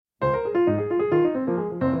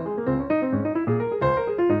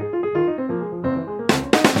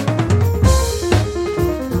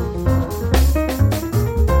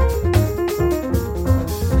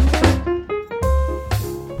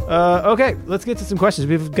Okay, let's get to some questions.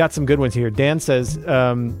 We've got some good ones here. Dan says he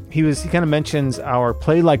kind of mentions our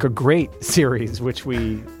Play Like a Great series, which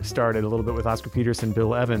we started a little bit with Oscar Peterson,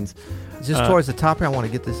 Bill Evans. Just towards the top here, I want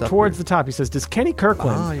to get this up. Towards the top, he says, does Kenny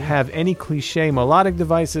Kirkland have any cliche melodic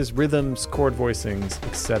devices, rhythms, chord voicings,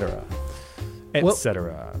 etc.?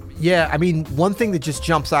 Etc. Yeah, I mean, one thing that just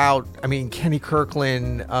jumps out, I mean, Kenny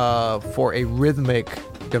Kirkland for a rhythmic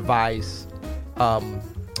device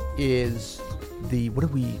is the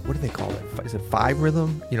what do they call it? Is it 5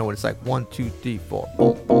 rhythm? You know, when it's like 1, 2, 3, 4,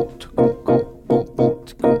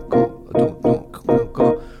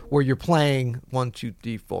 where you're playing 1, 2,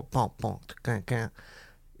 3, 4,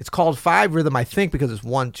 it's called 5 rhythm, I think, because it's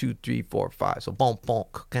 1, 2, 3, 4, 5. So boom, boom,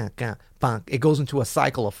 it goes into a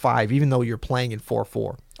cycle of 5, even though you're playing in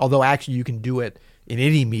 4/4. Although actually you can do it in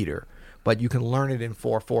any meter, but you can learn it in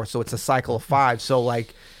 4/4. So it's a cycle of 5. So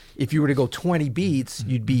like, if you were to go 20 beats,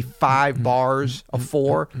 you'd be 5 bars of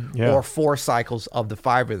 4 or 4 cycles of the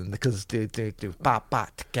 5 rhythm, because what is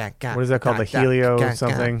that called? The Helio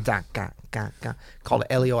something? Called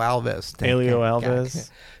Elio Alves. Elio Alves.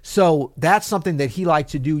 So that's something that he liked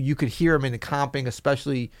to do. You could hear him in the comping,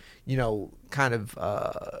 especially, you know, kind of,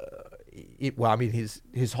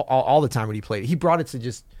 his all the time when he played. He brought it to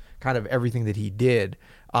just kind of everything that he did.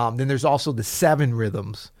 Then there's also the 7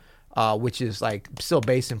 rhythms. Which is like still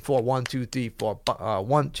based in 4, 1, 2, 3, 4,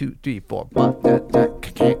 1, 2, 3, 4.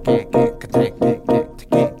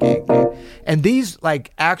 And these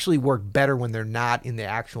like actually work better when they're not in the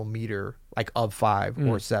actual meter, like of 5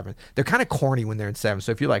 or 7. They're kind of corny when they're in 7.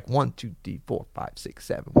 So if you're like 1, 2, 3, 4, 5, 6,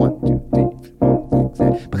 7, 1, 2, 3, 4,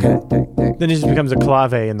 6, 7, then it just becomes a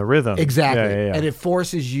clave in the rhythm. Exactly. Yeah. And it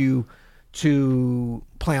forces you to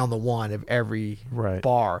play on the 1 of every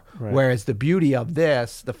bar. Right. Whereas the beauty of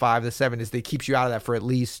this, the 5, the 7, is they keeps you out of that for at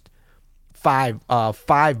least 5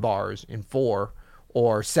 bars in 4,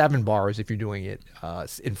 or 7 bars if you're doing it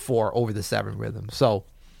in 4 over the 7 rhythm. So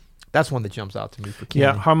that's one that jumps out to me for Kenny.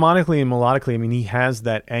 Yeah, harmonically and melodically, I mean, he has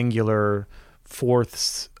that angular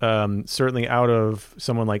fourths, certainly out of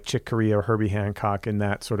someone like Chick Corea or Herbie Hancock in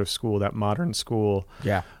that sort of school, that modern school.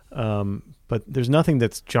 Yeah. But there's nothing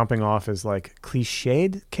that's jumping off as like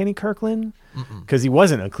cliched Kenny Kirkland, because he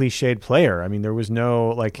wasn't a cliched player. I mean, there was no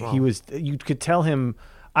like he was. You could tell him.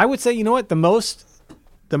 I would say, you know what, the most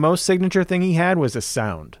signature thing he had was a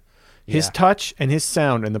sound, his touch and his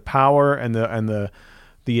sound and the power and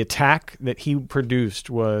the attack that he produced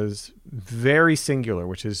was very singular.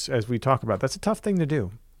 Which is, as we talk about, that's a tough thing to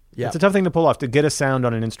do. Yeah, it's a tough thing to pull off. To get a sound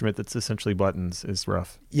on an instrument that's essentially buttons is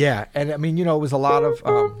rough. Yeah, and I mean, you know, it was a lot of.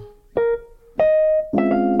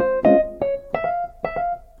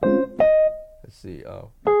 Let's see. Like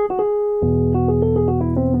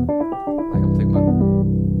I'm thinking about.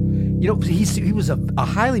 You know, he was a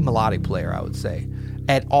highly melodic player, I would say,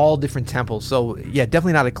 at all different tempos. So yeah,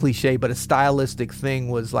 definitely not a cliche, but a stylistic thing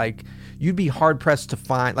was like you'd be hard pressed to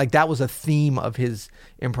find. Like that was a theme of his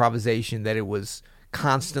improvisation, that it was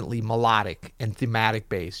constantly melodic and thematic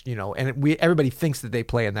based, you know, and everybody thinks that they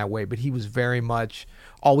play in that way, but he was very much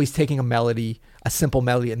always taking a melody, a simple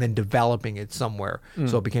melody, and then developing it somewhere.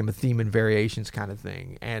 So it became a theme and variations kind of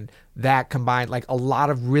thing. And that combined like a lot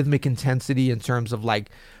of rhythmic intensity in terms of like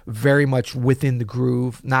very much within the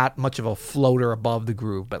groove, not much of a floater above the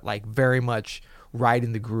groove, but like very much right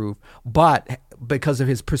in the groove. But because of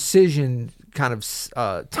his precision kind of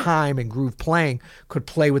time and groove playing, could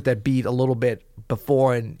play with that beat a little bit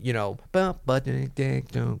before, and you know, you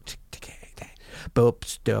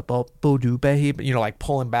know, like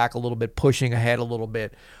pulling back a little bit, pushing ahead a little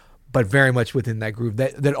bit, but very much within that groove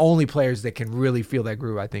that only players that can really feel that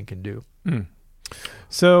groove, I think, can do.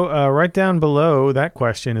 So right down below that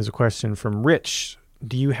question is a question from Rich.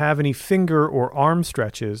 Do you have any finger or arm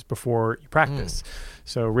stretches before you practice?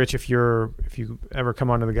 So Rich, if you ever come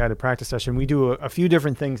onto the guided practice session, we do a few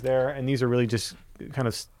different things there, and these are really just kind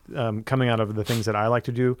of coming out of the things that I like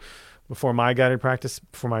to do before my guided practice,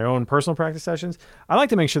 for my own personal practice sessions. I like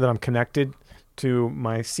to make sure that I'm connected to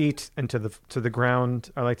my seat and to the ground.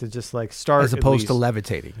 I like to just like start, as opposed to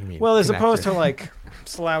levitating. You mean? Well, as opposed to like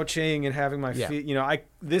slouching and having my feet. You know,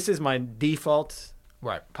 this is my default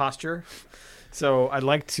posture. So I'd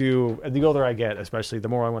like to, the older I get, especially, the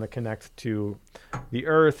more I want to connect to the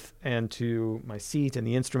earth and to my seat and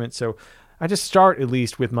the instrument. So I just start at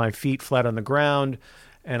least with my feet flat on the ground,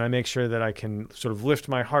 and I make sure that I can sort of lift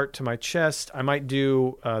my heart to my chest. I might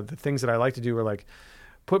do the things that I like to do are like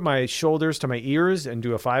put my shoulders to my ears and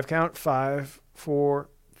do a 5 count. 5, 4,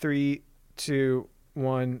 3, 2,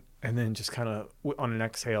 1, and then just kind of on an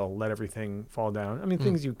exhale, let everything fall down. I mean,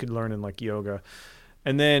 things you could learn in like yoga.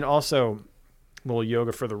 And then also little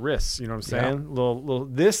yoga for the wrists. You know what I'm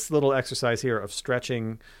saying? This little exercise here of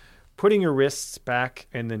stretching, putting your wrists back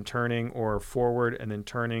and then turning, or forward and then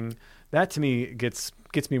turning. That to me gets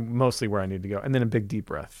me mostly where I need to go. And then a big deep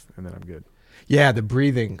breath, and then I'm good. Yeah, the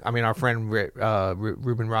breathing. I mean, our friend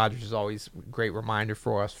Ruben Rogers is always a great reminder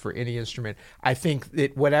for us for any instrument. I think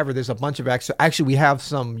that there's a bunch of actually we have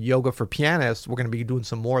some yoga for pianists. We're going to be doing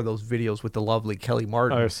some more of those videos with the lovely Kelly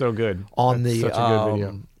Martin. Oh, so good. That's such a good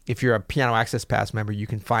video. If you're a Piano Access Pass member, you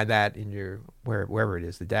can find that in your wherever it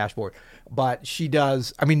is, the dashboard. But she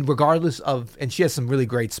does, I mean, regardless of, and she has some really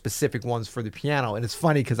great specific ones for the piano. And it's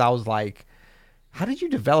funny because I was like, how did you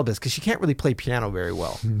develop this? Because she can't really play piano very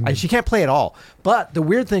well. Mm-hmm. She can't play at all. But the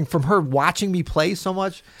weird thing, from her watching me play so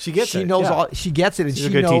much, she gets it, and she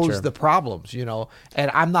knows teacher. The problems, you know.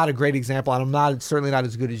 And I'm not a great example, and I'm certainly not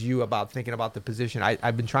as good as you about thinking about the position.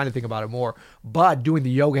 I've been trying to think about it more. But doing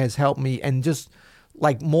the yoga has helped me, and just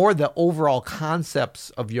like more the overall concepts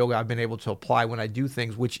of yoga I've been able to apply when I do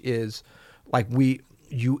things, which is like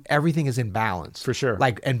everything is in balance. For sure.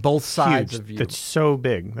 Like, and both sides of you. That's so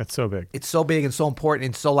big. That's so big. It's so big and so important.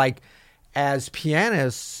 And so like as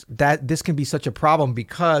pianists, that this can be such a problem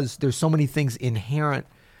because there's so many things inherent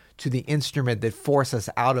to the instrument that force us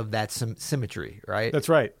out of that symmetry, right? That's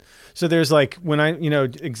right. So there's like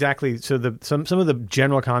exactly. So some of the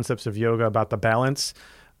general concepts of yoga about the balance.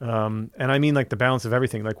 And I mean like the balance of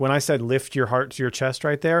everything. Like when I said lift your heart to your chest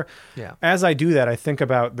right there, as I do that, I think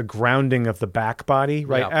about the grounding of the back body,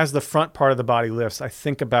 right? Yeah. As the front part of the body lifts, I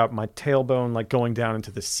think about my tailbone like going down into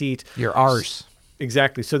the seat. Your arse.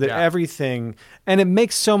 Exactly. So that everything, and it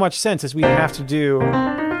makes so much sense as we have to do.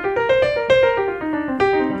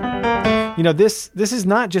 You know, this is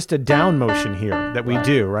not just a down motion here that we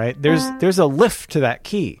do, right? There's a lift to that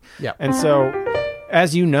key. Yeah. And so,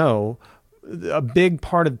 as you know, a big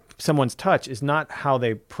part of someone's touch is not how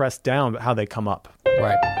they press down, but how they come up.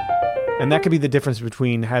 Right. And that could be the difference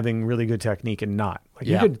between having really good technique and not. Like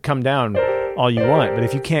you could come down all you want, but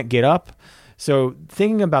if you can't get up, so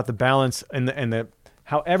thinking about the balance and the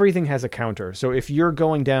how everything has a counter. So if you're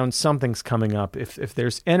going down, something's coming up. If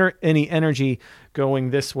there's any energy going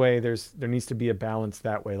this way, there needs to be a balance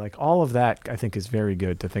that way. Like all of that, I think, is very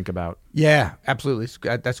good to think about. Yeah, absolutely.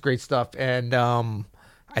 That's great stuff. And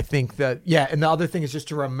I think that, and the other thing is just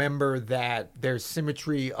to remember that there's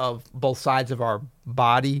symmetry of both sides of our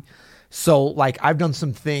body. So, like, I've done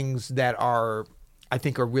some things that I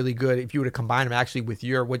think are really good if you were to combine them actually with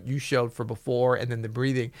what you showed for before and then the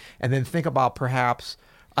breathing, and then think about perhaps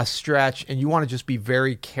a stretch, and you want to just be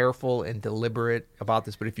very careful and deliberate about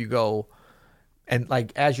this. But if you go, and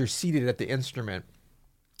like, as you're seated at the instrument,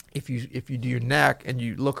 if you do your neck and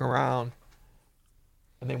you look around,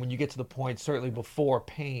 and then when you get to the point, certainly before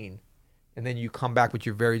pain, and then you come back, but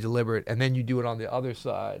you're very deliberate, and then you do it on the other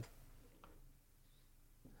side.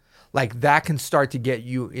 Like that can start to get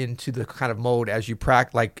you into the kind of mode as you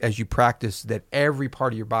practice that every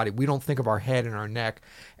part of your body. We don't think of our head and our neck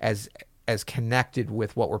as connected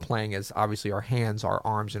with what we're playing as obviously our hands, our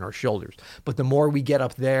arms, and our shoulders. But the more we get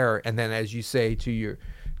up there, and then as you say to your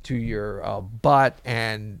butt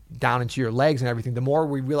and down into your legs and everything, the more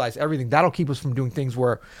we realize everything, that'll keep us from doing things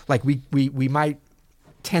where like we might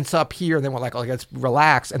tense up here, and then we're like, oh, let's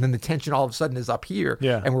relax, and then the tension all of a sudden is up here,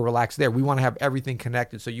 and we're relaxed there. We want to have everything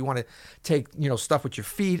connected. So you want to take stuff with your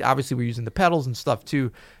feet. Obviously, we're using the pedals and stuff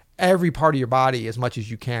too. Every part of your body as much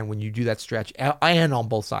as you can when you do that stretch, and on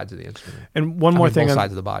both sides of the instrument. And both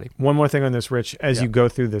sides of the body. One more thing on this, Rich, as you go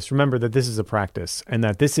through this, remember that this is a practice, and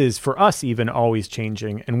that this is for us even always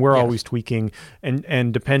changing, and we're always tweaking,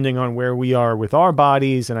 and depending on where we are with our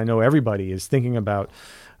bodies, and I know everybody is thinking about,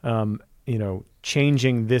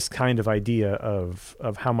 changing this kind of idea of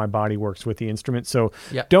how my body works with the instrument. So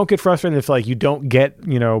don't get frustrated if like you don't get,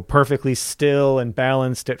 perfectly still and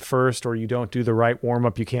balanced at first, or you don't do the right warm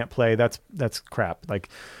up, you can't play. That's crap. Like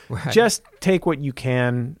just take what you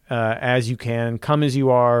can, as you can, come as you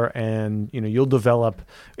are. And, you'll develop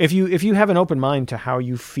if you have an open mind to how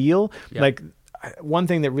you feel, like one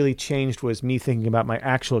thing that really changed was me thinking about my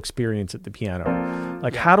actual experience at the piano.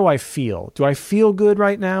 Like, how do I feel? Do I feel good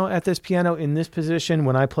right now at this piano in this position?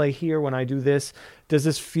 When I play here, when I do this, does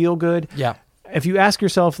this feel good? Yeah. If you ask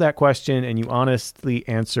yourself that question and you honestly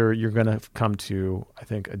answer, you're going to come to, I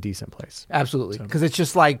think, a decent place. Absolutely. Because it's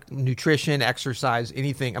just like nutrition, exercise,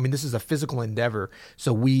 anything. I mean, this is a physical endeavor.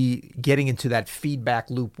 So getting into that feedback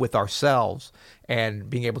loop with ourselves and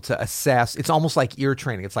being able to assess, it's almost like ear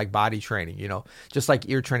training. It's like body training, just like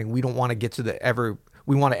ear training. We don't want to get to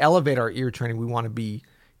we want to elevate our ear training. We want to be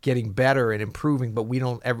getting better and improving, but we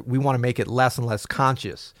want to make it less and less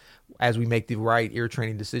conscious as we make the right ear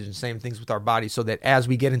training decisions. Same things with our body, so that as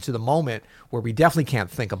we get into the moment where we definitely can't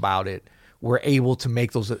think about it, we're able to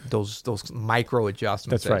make those micro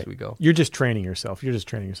adjustments as we go. You're just training yourself. This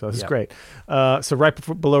is great. So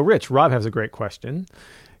right below Rich, Rob has a great question.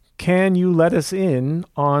 Can you let us in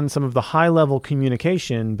on some of the high-level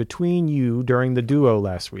communication between you during the duo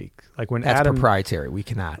last week? Like when That's proprietary. We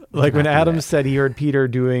cannot. When Adam said he heard Peter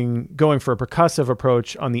going for a percussive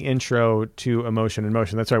approach on the intro to Emotion in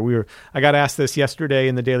Motion. That's right. I got asked this yesterday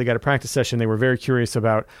in the Daily Guided Practice session. They were very curious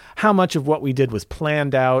about how much of what we did was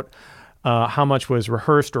planned out, how much was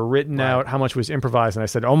rehearsed or written out, how much was improvised. And I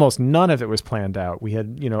said almost none of it was planned out. We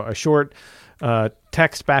had, a short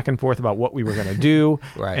text back and forth about what we were going to do.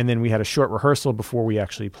 And then we had a short rehearsal before we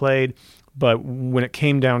actually played. But when it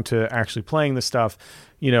came down to actually playing the stuff,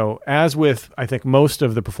 as with, I think, most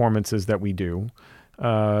of the performances that we do,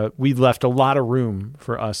 we left a lot of room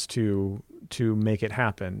for us to make it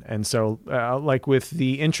happen. And so like with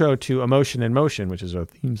the intro to Emotion in Motion, which is a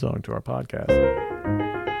theme song to our podcast,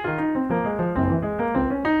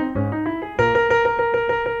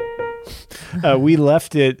 we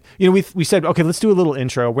left it, we said, okay, let's do a little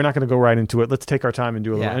intro. We're not going to go right into it. Let's take our time and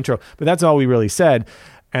do a little intro. But that's all we really said.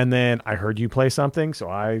 And then I heard you play something, so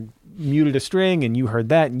I muted a string and you heard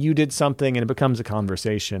that and you did something and it becomes a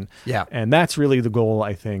conversation. Yeah. And that's really the goal,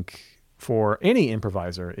 I think, for any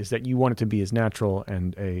improviser, is that you want it to be as natural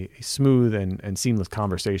and a smooth and seamless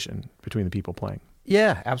conversation between the people playing.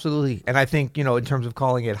 Yeah, absolutely. And I think, in terms of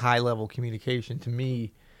calling it high-level communication, to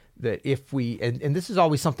me, that if we, and this is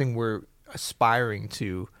always something we're aspiring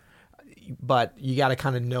to, but you got to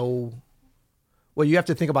kind of know, well, you have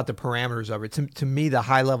to think about the parameters of it. To me, the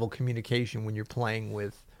high-level communication when you're playing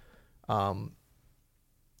with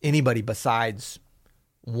anybody besides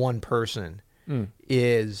one person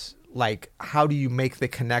is like, how do you make the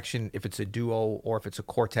connection if it's a duo or if it's a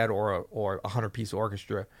quartet or a 100-piece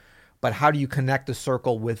orchestra, but how do you connect the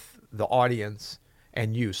circle with the audience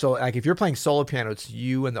and you? So like if you're playing solo piano, it's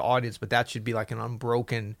you and the audience, but that should be like an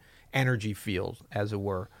unbroken energy field, as it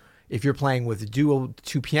were. If you're playing with duo,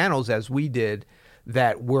 two pianos, as we did,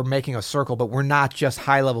 that we're making a circle, but we're not just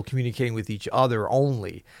high level communicating with each other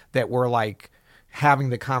only, that we're like having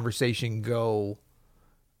the conversation go,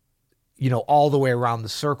 all the way around the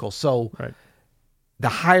circle. So the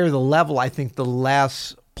higher the level, I think the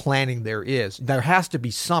less planning there is. There has to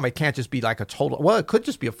be some. It can't just be like a total, well, it could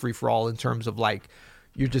just be a free-for-all in terms of like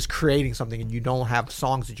you're just creating something and you don't have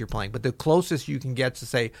songs that you're playing. But the closest you can get to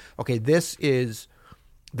say, okay, this is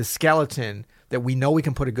the skeleton that we know we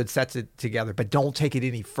can put a good set together, but don't take it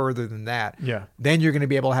any further than that. Yeah. Then you're going to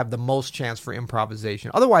be able to have the most chance for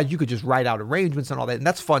improvisation. Otherwise, you could just write out arrangements and all that, and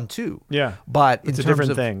that's fun too. Yeah. But it's a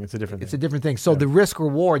different thing. It's a different thing. So the risk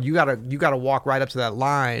reward, you gotta walk right up to that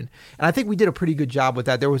line. And I think we did a pretty good job with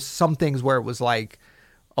that. There was some things where it was like,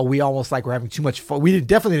 we almost like we're having too much fun. We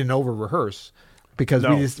definitely didn't over rehearse because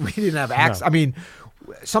we didn't have access. No. I mean,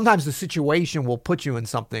 sometimes the situation will put you in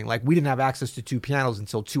something like we didn't have access to two pianos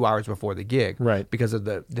until 2 hours before the gig, right? Because of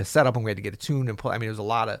the setup, and we had to get it tuned and play. I mean, there's a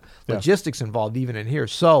lot of logistics involved even in here.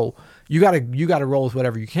 So you gotta roll with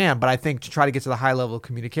whatever you can. But I think to try to get to the high level of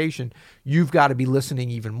communication, you've got to be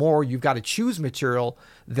listening even more. You've got to choose material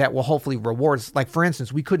that will hopefully reward us. Like for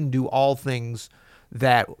instance, we couldn't do all things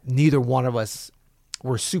that neither one of us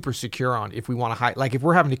we're super secure on if we want to like if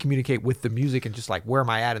we're having to communicate with the music and just like where am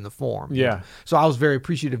I at in the form. Yeah. So I was very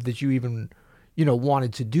appreciative that you even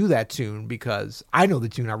wanted to do that tune, because I know the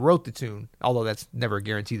tune, I wrote the tune, although that's never a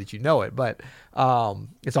guarantee that you know it, but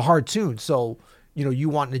it's a hard tune. So you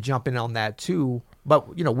wanting to jump in on that too.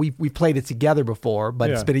 But we played it together before, but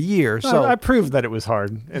it's been a year. So I proved that it was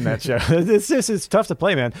hard in that show. It's tough to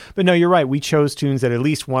play, man. But no, you're right. We chose tunes that at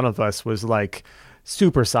least one of us was like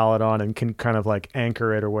super solid on and can kind of like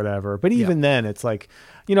anchor it or whatever. But even then, it's like,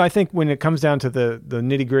 I think when it comes down to the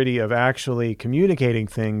nitty gritty of actually communicating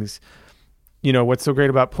things, what's so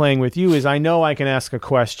great about playing with you is I know I can ask a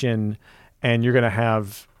question and you're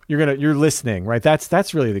listening, right?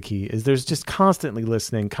 That's really the key, is there's just constantly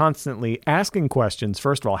listening, constantly asking questions.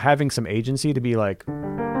 First of all, having some agency to be like,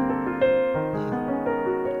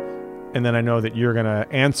 and then I know that you're going to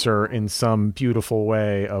answer in some beautiful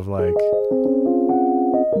way of like,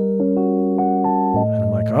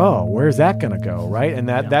 oh, where's that going to go, right? And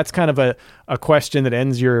that's kind of a question that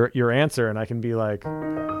ends your answer, and I can be like,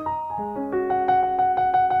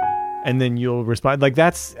 and then you'll respond like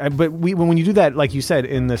that's. But when you do that, like you said,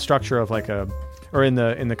 in the structure of like or in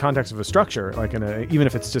the context of a structure, like even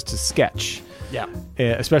if it's just a sketch,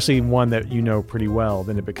 especially one that pretty well,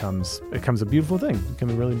 then it becomes a beautiful thing. It can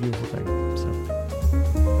be a really beautiful thing. So.